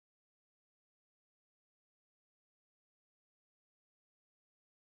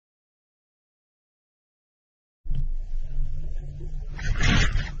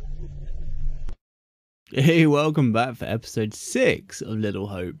Hey, welcome back for episode 6 of Little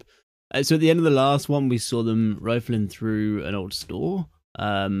Hope. So at the end of the last one, we saw them rifling through an old store,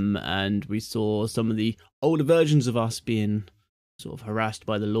 and we saw some of the older versions of us being sort of harassed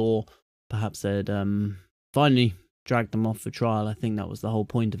by the law. Perhaps they'd finally dragged them off for trial. I think that was the whole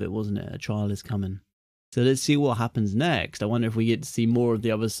point of it, wasn't it? A trial is coming. So let's see what happens next. I wonder if we get to see more of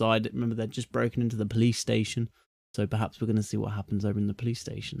the other side. Remember, they're just broken into the police station, so perhaps we're going to see what happens over in the police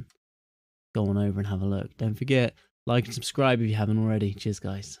station. Go on over and have a look. Don't forget, like and subscribe if you haven't already. Cheers,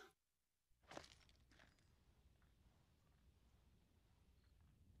 guys.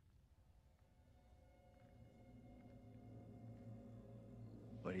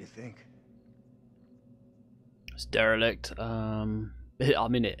 What do you think? It's derelict. I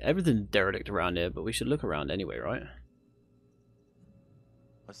mean, everything's derelict around here, but we should look around anyway, right?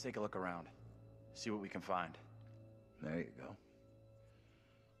 Let's take a look around. See what we can find. There you go.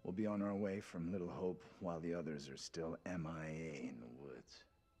 We'll be on our way from Little Hope while the others are still MIA in the woods.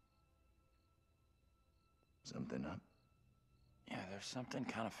 Something up? Yeah, there's something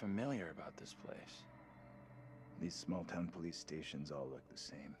kind of familiar about this place. These small-town police stations all look the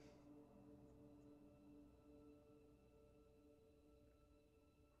same.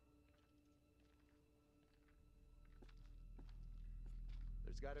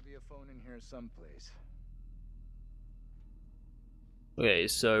 There's gotta be a phone in here someplace. Okay,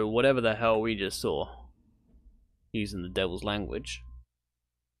 so whatever the hell we just saw, using the devil's language,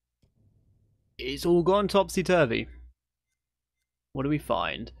 it's all gone topsy-turvy. What do we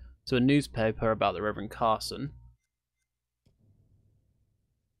find? So a newspaper about the Reverend Carson.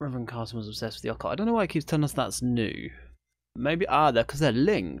 Reverend Carson was obsessed with the occult. I don't know why it keeps telling us that's new. Maybe, because they're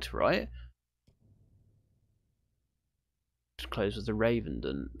linked, right? Close was the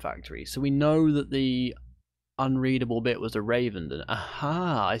Ravenden factory. So we know that the unreadable bit was a Ravenden.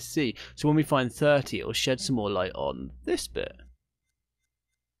 Aha, I see. So when we find 30, it'll shed some more light on this bit.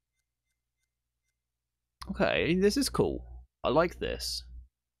 Okay, this is cool. I like this.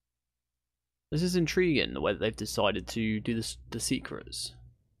 This is intriguing, the way that they've decided to do this, the secrets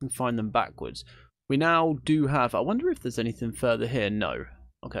and find them backwards. We now do have, I wonder if there's anything further here. No.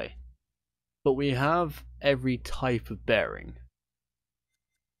 Okay. But we have every type of bearing.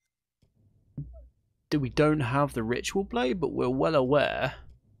 We don't have the ritual blade, but we're well aware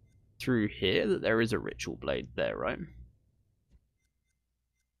through here that there is a ritual blade there, right?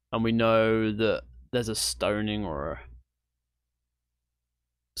 And we know that there's a stoning or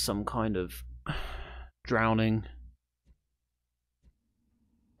some kind of drowning.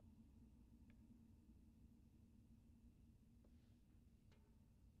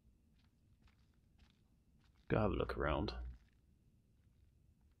 Go have a look around.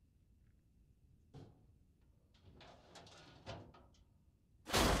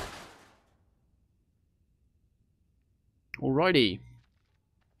 Alrighty.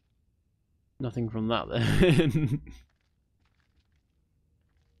 Nothing from that then.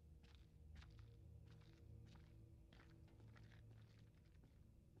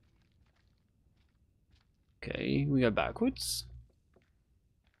 Okay, we go backwards.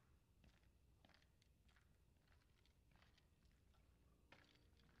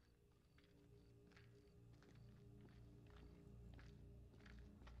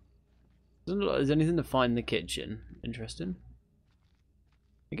 Doesn't look like there's anything to find in the kitchen. Interesting.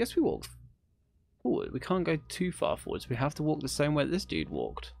 I guess we walk forward. We can't go too far forwards. We have to walk the same way that this dude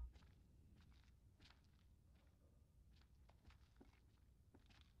walked.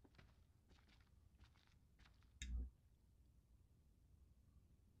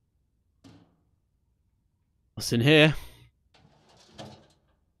 What's in here?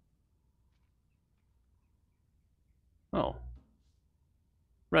 Oh.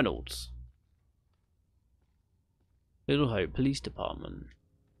 Reynolds. Little Hope Police Department.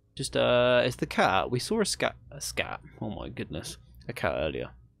 Just, it's the cat. We saw a scat. Oh my goodness. A cat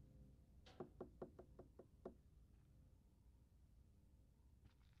earlier.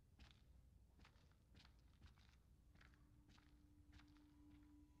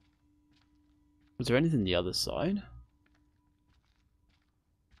 Was there anything on the other side?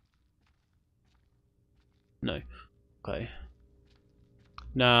 No. Okay.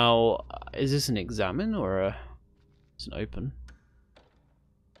 Now, is this an examine or a... It's an open?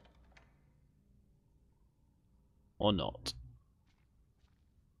 Or not?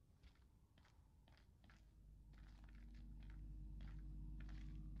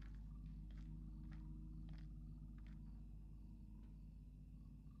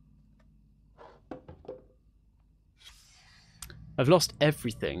 I've lost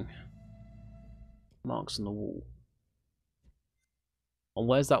everything. Marks on the wall. And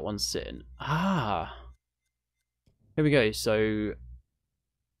where's that one sitting? Ah, Here we go. So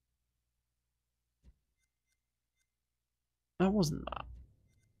that wasn't that.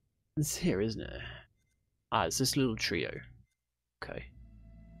 It's here, isn't it? Ah, it's this little trio. Okay.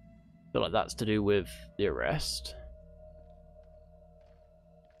 Feel like that's to do with the arrest.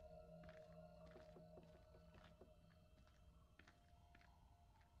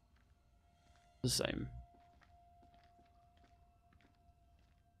 The same.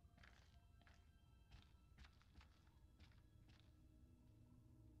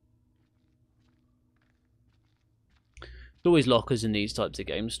 There's always lockers in these types of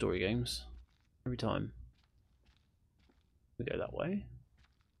games, story games. Every time. We go that way.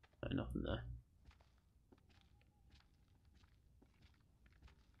 No, nothing there.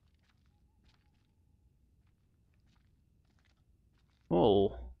 Oh,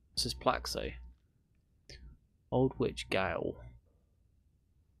 what's this plaque say? Old Witch Gale.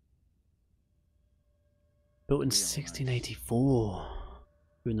 Built in 1684.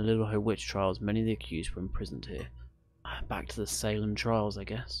 During the Little Hope witch trials, many of the accused were imprisoned here. Back to the Salem trials, I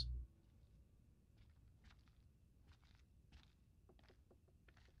guess.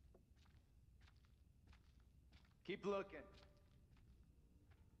 Keep looking.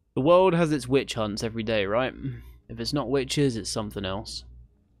 The world has its witch hunts every day, right? If it's not witches, it's something else.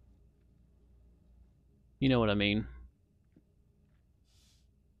 You know what I mean.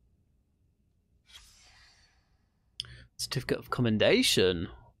 Certificate of Commendation.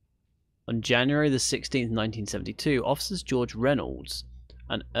 On January the 16th, 1972, officers George Reynolds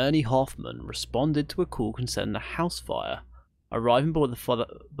and Ernie Hoffman responded to a call concerning a house fire. Arriving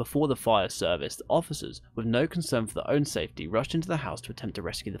before the fire service, the officers, with no concern for their own safety, rushed into the house to attempt to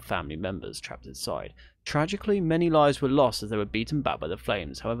rescue the family members trapped inside. Tragically, many lives were lost as they were beaten back by the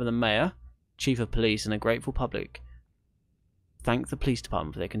flames. However, the mayor, chief of police, and a grateful public thanked the police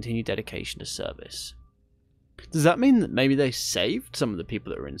department for their continued dedication to service. Does that mean that maybe they saved some of the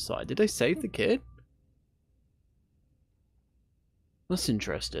people that were inside? Did they save the kid? That's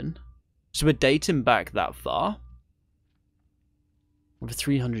interesting. So we're dating back that far? Over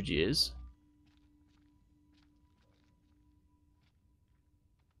 300 years?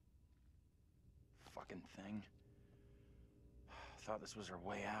 Fucking thing. Thought this was our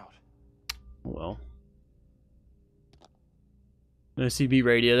way out. Well. No CB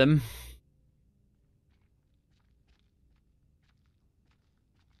radio then.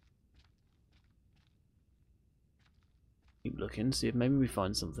 Keep looking, see if maybe we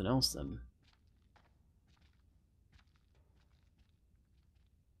find something else then.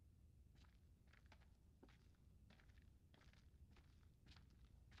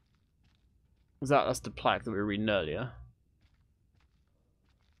 That's the plaque that we were reading earlier.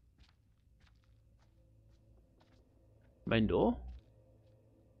 Main door?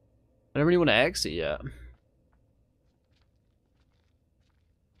 I don't really want to exit yet.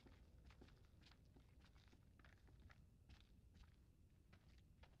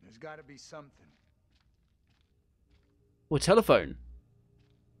 There's gotta be something. Or telephone.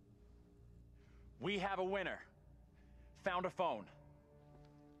 We have a winner. Found a phone.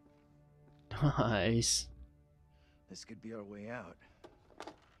 Nice. This could be our way out.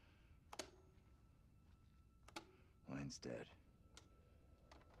 Line's dead.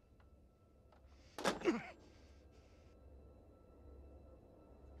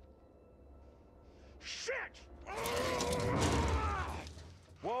 Shit!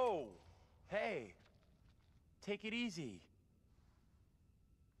 Whoa! Hey! Take it easy.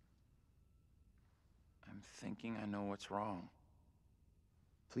 I'm thinking I know what's wrong.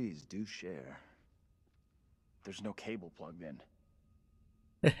 Please do share. There's no cable plugged in.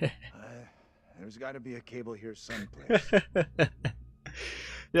 There's got to be a cable here someplace.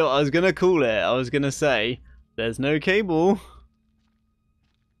 Yo, I was gonna call it. I was gonna say, there's no cable.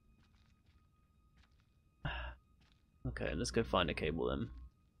 Okay, let's go find a cable then.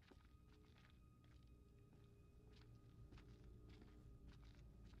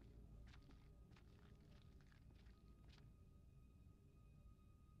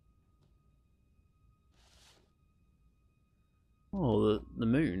 Oh, the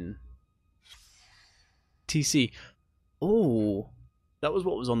moon. TC. Oh, that was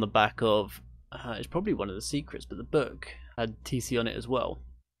what was on the back of. It's probably one of the secrets, but the book had TC on it as well.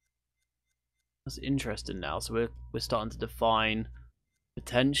 That's interesting now. So we're starting to define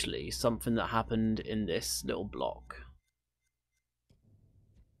potentially something that happened in this little block.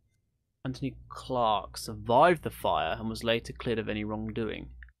 Anthony Clark survived the fire and was later cleared of any wrongdoing.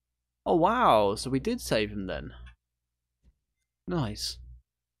 Oh wow! So we did save him then. Nice.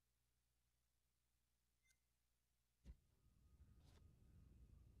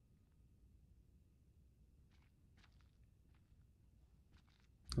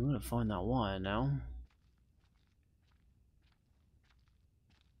 I'm gonna find that wire now.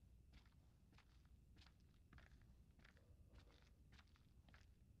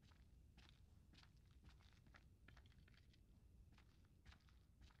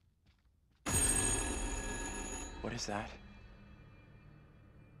 What is that?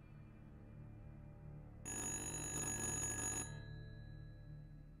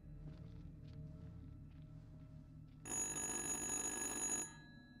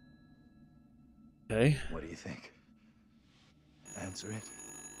 Okay. What do you think? Answer it.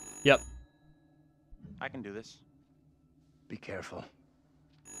 Yep. I can do this. Be careful.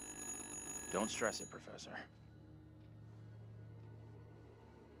 Don't stress it, Professor.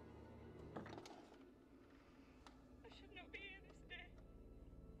 I should not be here this day.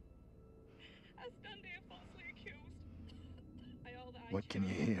 I stand here falsely accused. What can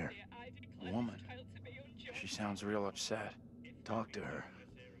you hear? Woman. She sounds real upset. Talk to her.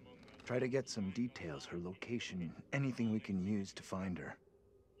 Try to get some details, her location, anything we can use to find her.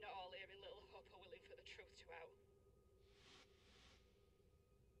 Not all here in Little Hope are willing for the truth to out.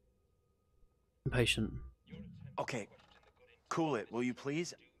 Impatient. Okay, cool it, will you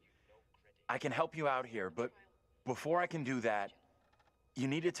please? I can help you out here, but before I can do that, you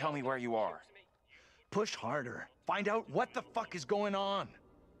need to tell me where you are. Push harder. Find out what the fuck is going on.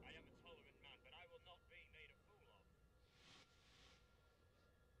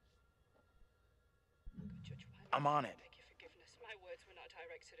 I'm on it. Beg your forgiveness. My words were not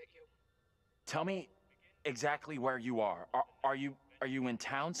directed at you. Tell me exactly where you are. Are you in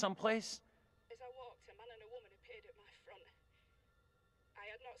town someplace? As I walked, a man and a woman appeared at my front. I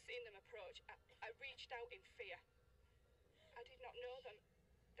had not seen them approach. I reached out in fear. I did not know them.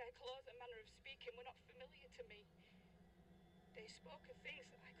 Their clothes and manner of speaking were not familiar to me. They spoke of things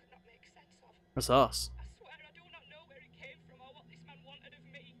that I could not make sense of. That's us. I swear I do not know where it came from or what this man wanted of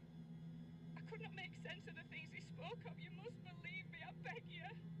me. I could not make sense of the things he spoke of. You must believe me, I beg you.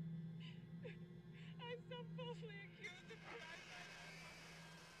 I stand falsely accused of crime.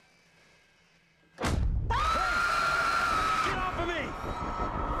 Get off of me!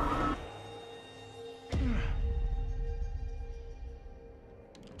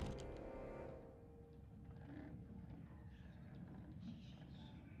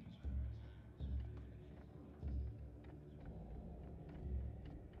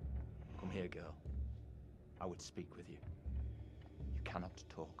 Come here, girl. I would speak with you. You cannot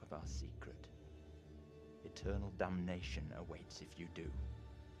talk of our secret. Eternal damnation awaits if you do.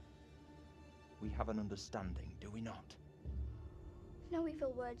 We have an understanding, do we not? No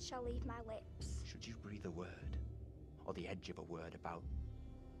evil word shall leave my lips. Should you breathe a word, or the edge of a word about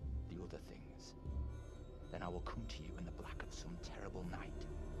the other things, then I will come to you in the black of some terrible night,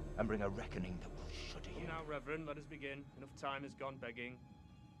 and bring a reckoning that will shudder you. Now, Reverend, let us begin. Enough time has gone begging.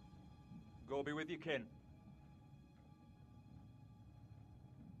 Go be with you, kin.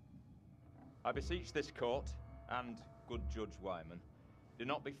 I beseech this court, and good Judge Wyman, do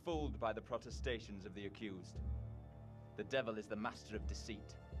not be fooled by the protestations of the accused. The devil is the master of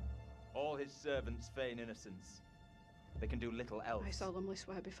deceit. All his servants feign innocence. They can do little else. I solemnly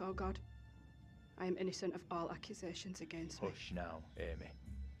swear before God, I am innocent of all accusations against me. Hush now, Amy.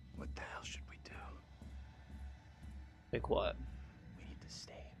 What the hell should we do? Be quiet. We need to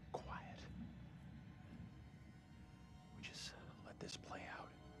stay quiet. We just let this play out.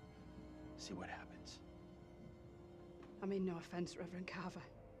 See what happens. I mean no offense, Reverend Carver.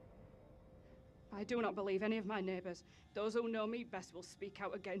 I do not believe any of my neighbors. Those who know me best will speak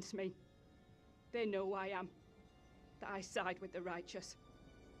out against me. They know who I am. That I side with the righteous.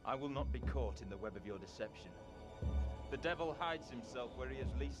 I will not be caught in the web of your deception. The devil hides himself where he is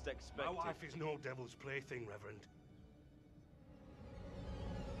least expected. My wife is no devil's plaything, Reverend.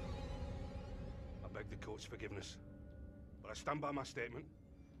 I beg the court's forgiveness, but I stand by my statement.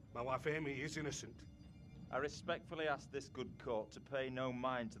 My wife Amy is innocent. I respectfully ask this good court to pay no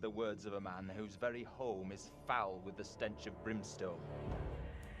mind to the words of a man whose very home is foul with the stench of brimstone.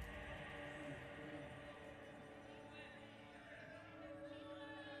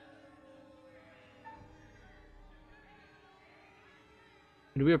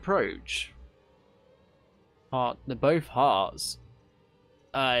 Do we approach? Heart. They're both hearts.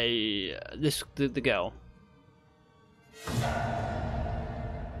 The girl. I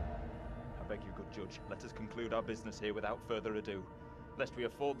beg you, good judge, let us conclude our business here without further ado, lest we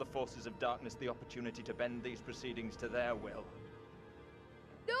afford the forces of darkness the opportunity to bend these proceedings to their will.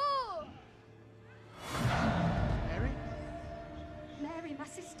 No! Mary? Mary, my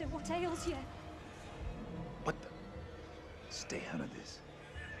sister, what ails you? What the? Stay out of this.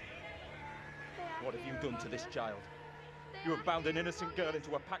 What have you done to this child? They You have bound an innocent girl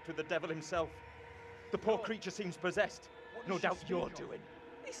into a pact with the devil himself. The poor creature seems possessed. No doubt you're doing.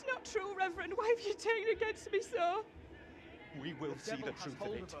 It's not true, Reverend. Why have you taken against me so? We will see the truth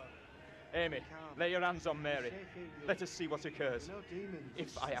of it. Amy, lay your hands on Mary. Let us see what occurs.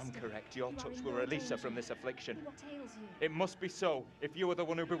 If I am correct, your touch will release her from this affliction. What ails you? It must be so, if you are the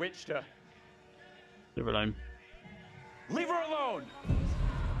one who bewitched her. Leave her alone. Leave her alone!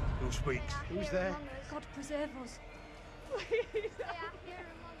 Who speaks? Who's there? God preserve us. Please.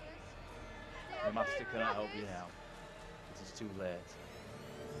 The Master cannot help you now. It is too late.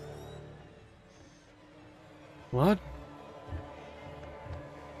 What?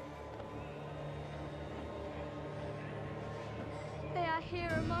 They are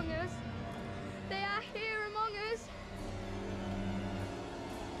here among us. They are here among us.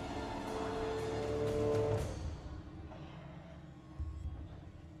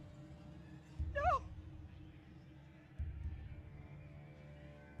 No!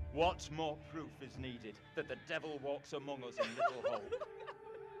 What more proof is needed that the devil walks among us in Little Hope?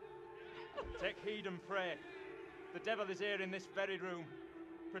 Take heed and pray. The devil is here in this very room.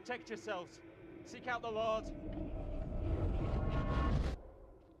 Protect yourselves. Seek out the Lord.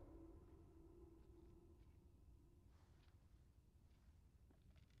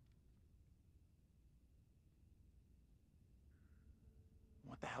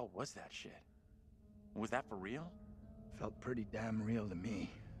 What the hell was that shit? Was that for real? Felt pretty damn real to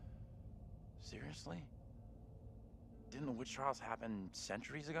me. Seriously? Didn't the witch trials happen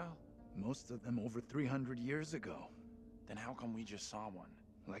centuries ago? Most of them over 300 years ago. Then how come we just saw one?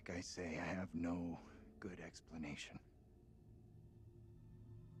 Like I say, I have no good explanation.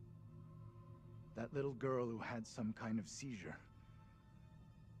 That little girl who had some kind of seizure.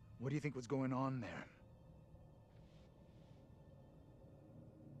 What do you think was going on there?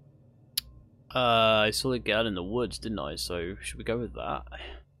 I saw the girl in the woods, didn't I? So should we go with that?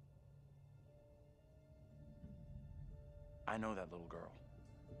 I know that little girl.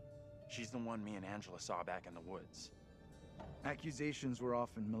 She's the one me and Angela saw back in the woods. Accusations were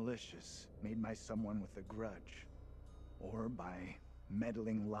often malicious, made by someone with a grudge. Or by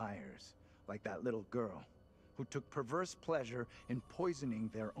meddling liars, like that little girl, who took perverse pleasure in poisoning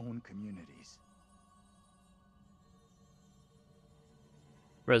their own communities.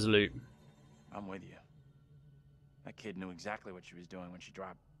 Resolute. I'm with you. That kid knew exactly what she was doing when she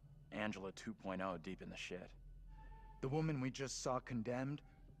dropped Angela 2.0 deep in the shit. The woman we just saw condemned,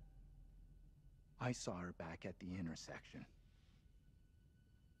 I saw her back at the intersection.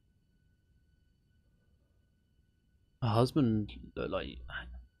 Her husband looked like... I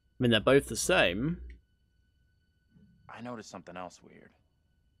mean, they're both the same. I noticed something else weird.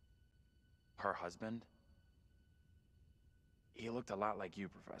 Her husband? He looked a lot like you,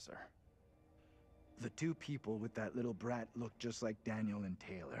 Professor. The two people with that little brat look just like Daniel and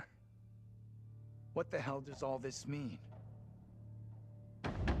Taylor. What the hell does all this mean?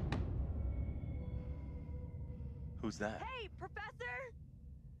 Who's that? Hey, Professor!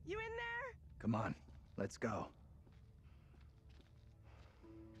 You in there? Come on, let's go.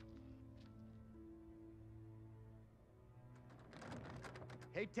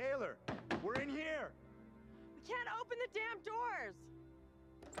 Hey, Taylor, we're in here. We can't open the damn doors!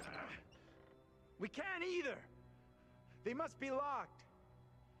 We can't either. They must be locked.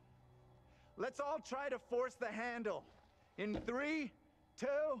 Let's all try to force the handle. In 3, 2,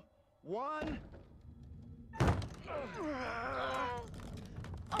 1.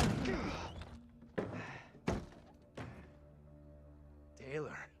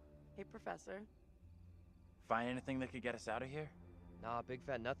 Taylor. Hey, Professor. Find anything that could get us out of here? Nah, big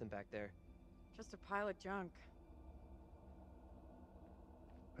fat nothing back there. Just a pile of junk.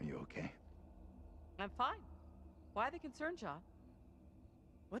 Are you okay? I'm fine. Why the concern, John?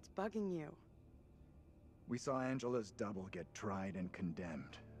 What's bugging you? We saw Angela's double get tried and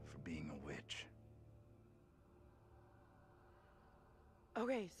condemned for being a witch.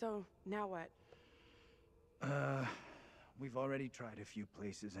 Okay, so now what? We've already tried a few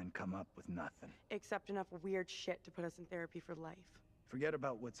places and come up with nothing. Except enough weird shit to put us in therapy for life. Forget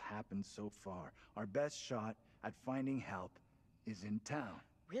about what's happened so far. Our best shot at finding help is in town.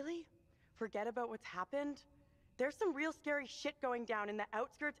 Really? Forget about what's happened? There's some real scary shit going down in the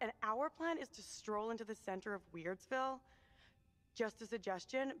outskirts, and our plan is to stroll into the center of Weirdsville. Just a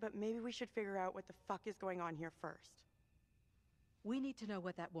suggestion, but maybe we should figure out what the fuck is going on here first. We need to know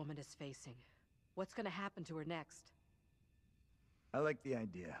what that woman is facing. What's gonna happen to her next? I like the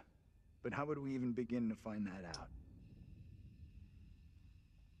idea, but how would we even begin to find that out?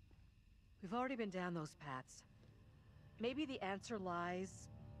 We've already been down those paths. Maybe the answer lies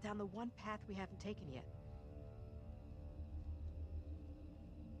down the one path we haven't taken yet.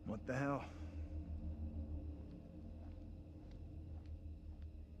 What the hell?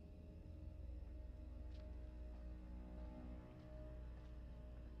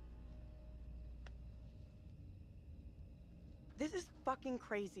 This is fucking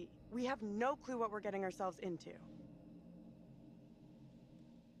crazy. We have no clue what we're getting ourselves into.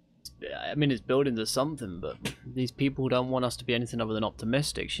 I mean, it's building to something, but these people don't want us to be anything other than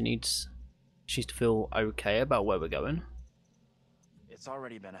optimistic. She's to feel okay about where we're going. It's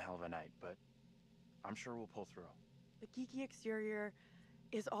already been a hell of a night, but I'm sure we'll pull through. The geeky exterior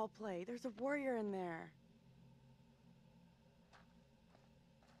is all play. There's a warrior in there.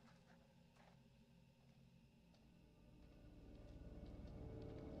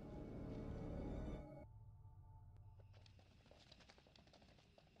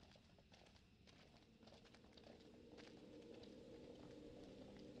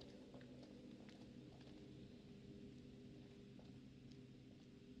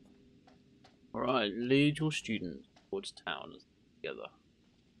 Alright, lead your students towards town together.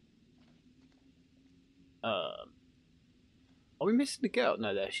 Are we missing the girl?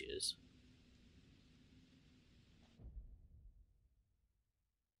 No, there she is.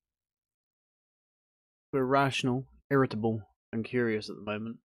 We're rational, irritable, and curious at the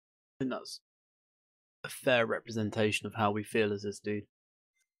moment. I think that's a fair representation of how we feel as this dude.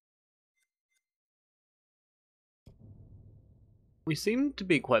 We seem to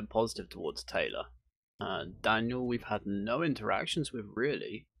be quite positive towards Taylor. Daniel, we've had no interactions with,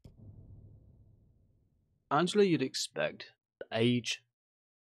 really. Angela, you'd expect the age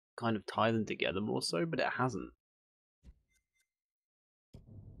kind of tie them together more so, but it hasn't.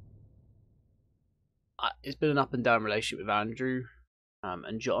 It's been an up and down relationship with Andrew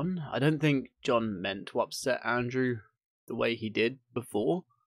and John. I don't think John meant to upset Andrew the way he did before.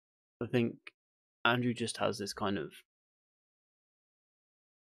 I think Andrew just has this kind of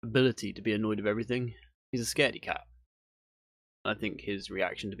ability to be annoyed with everything. He's a scaredy cat. I think his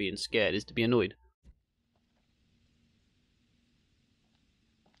reaction to being scared is to be annoyed.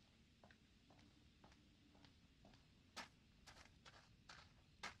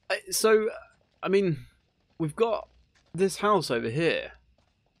 So, I mean, we've got this house over here,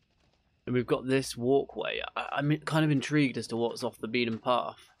 and we've got this walkway. I'm kind of intrigued as to what's off the beaten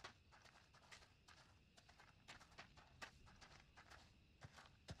path.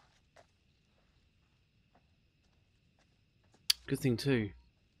 Good thing too.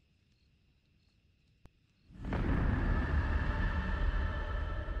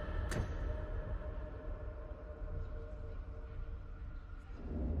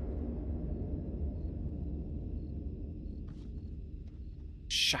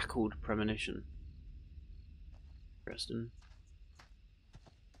 Shackled premonition. Interesting.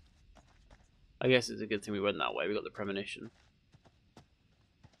 I guess it's a good thing we went that way. We got the premonition.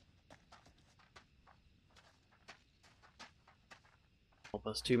 Help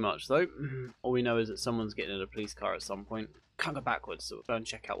us too much though. All we know is that someone's getting in a police car at some point. Can't go backwards, so we'll go and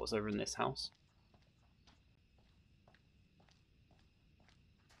check out what's over in this house.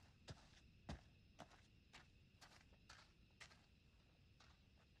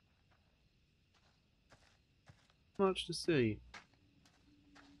 Much to see.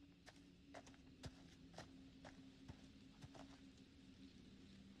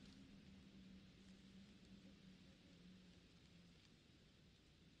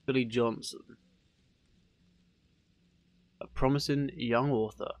 Billy Johnson, a promising young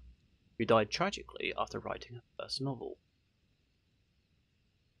author who died tragically after writing her first novel.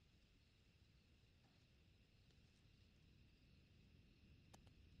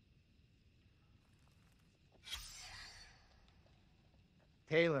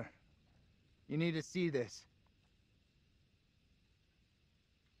 Taylor, you need to see this.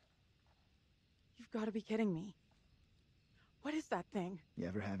 You've got to be kidding me. What is that thing? You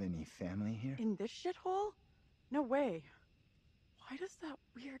ever have any family here? In this shithole? No way. Why does that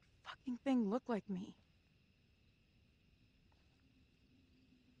weird fucking thing look like me?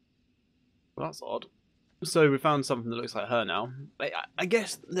 Well, that's odd. So we found something that looks like her now. I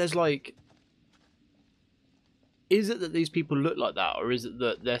guess there's like... Is it that these people look like that, or is it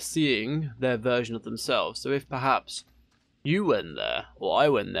that they're seeing their version of themselves? So if perhaps you went there, or I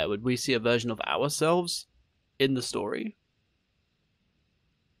went there, would we see a version of ourselves in the story?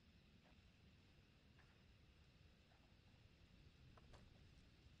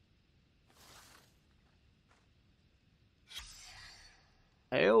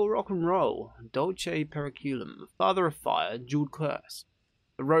 Hail rock and roll, Dolce Periculum, Father of Fire, Jeweled Curse,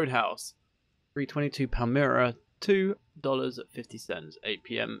 The Roadhouse, 322 Palmyra, $2.50, 8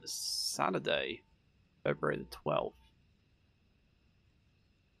 PM Saturday, February the 12th.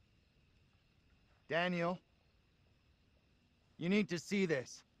 Daniel, you need to see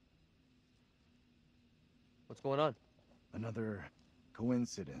this. What's going on? Another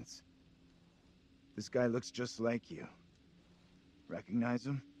coincidence. This guy looks just like you. Recognize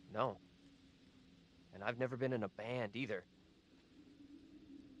him? No. And I've never been in a band either.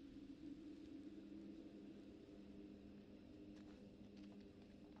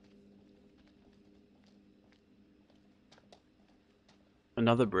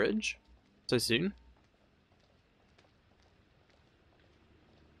 Another bridge? So soon?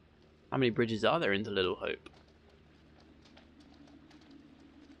 How many bridges are there into Little Hope?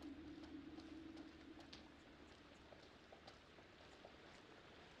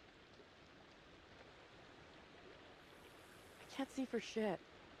 I can't see for shit.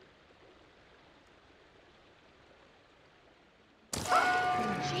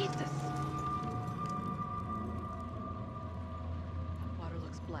 Jesus! Water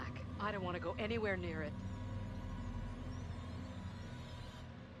looks black. I don't want to go anywhere near it.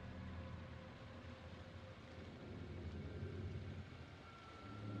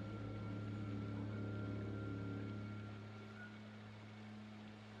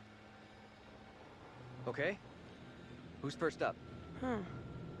 Okay. Who's first up?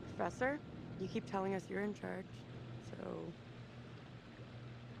 Professor, you keep telling us you're in charge, so...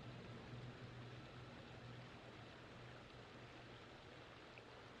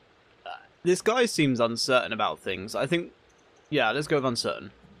 This guy seems uncertain about things. I think, yeah, let's go with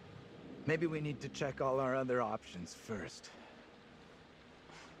uncertain. Maybe we need to check all our other options first.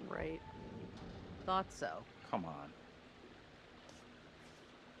 Right. Thought so. Come on.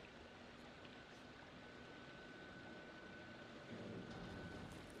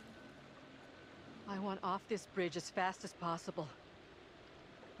 I want off this bridge as fast as possible.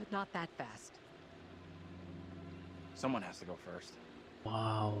 But not that fast. Someone has to go first.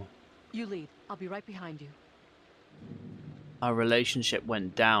 Wow. You lead. I'll be right behind you. Our relationship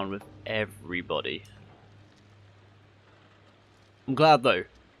went down with everybody. I'm glad though,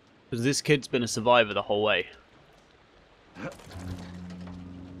 because this kid's been a survivor the whole way.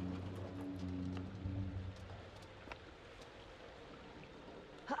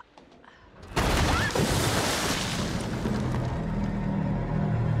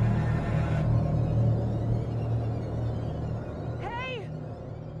 Hey!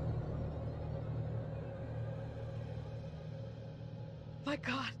 My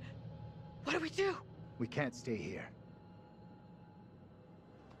God! What do we do? We can't stay here.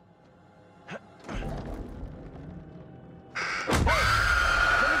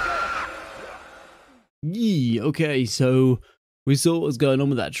 Yee, okay, so we saw what was going on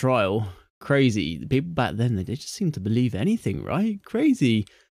with that trial. Crazy. The people back then, they just seemed to believe anything, right? Crazy.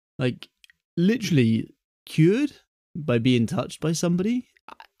 Like, literally cured by being touched by somebody.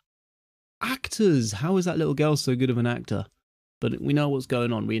 Actors. How is that little girl so good of an actor? But we know what's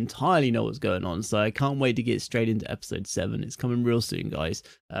going on. We entirely know what's going on. So I can't wait to get straight into episode 7. It's coming real soon, guys.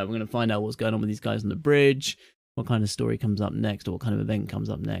 We're going to find out what's going on with these guys on the bridge. What kind of story comes up next, or what kind of event comes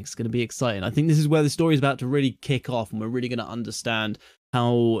up next. It's going to be exciting. I think this is where the story is about to really kick off, and we're really going to understand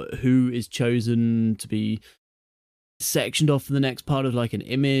who is chosen to be sectioned off for the next part of like an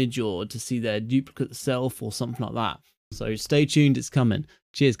image, or to see their duplicate self or something like that. So stay tuned, it's coming.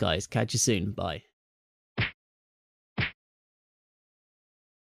 Cheers guys, catch you soon, bye.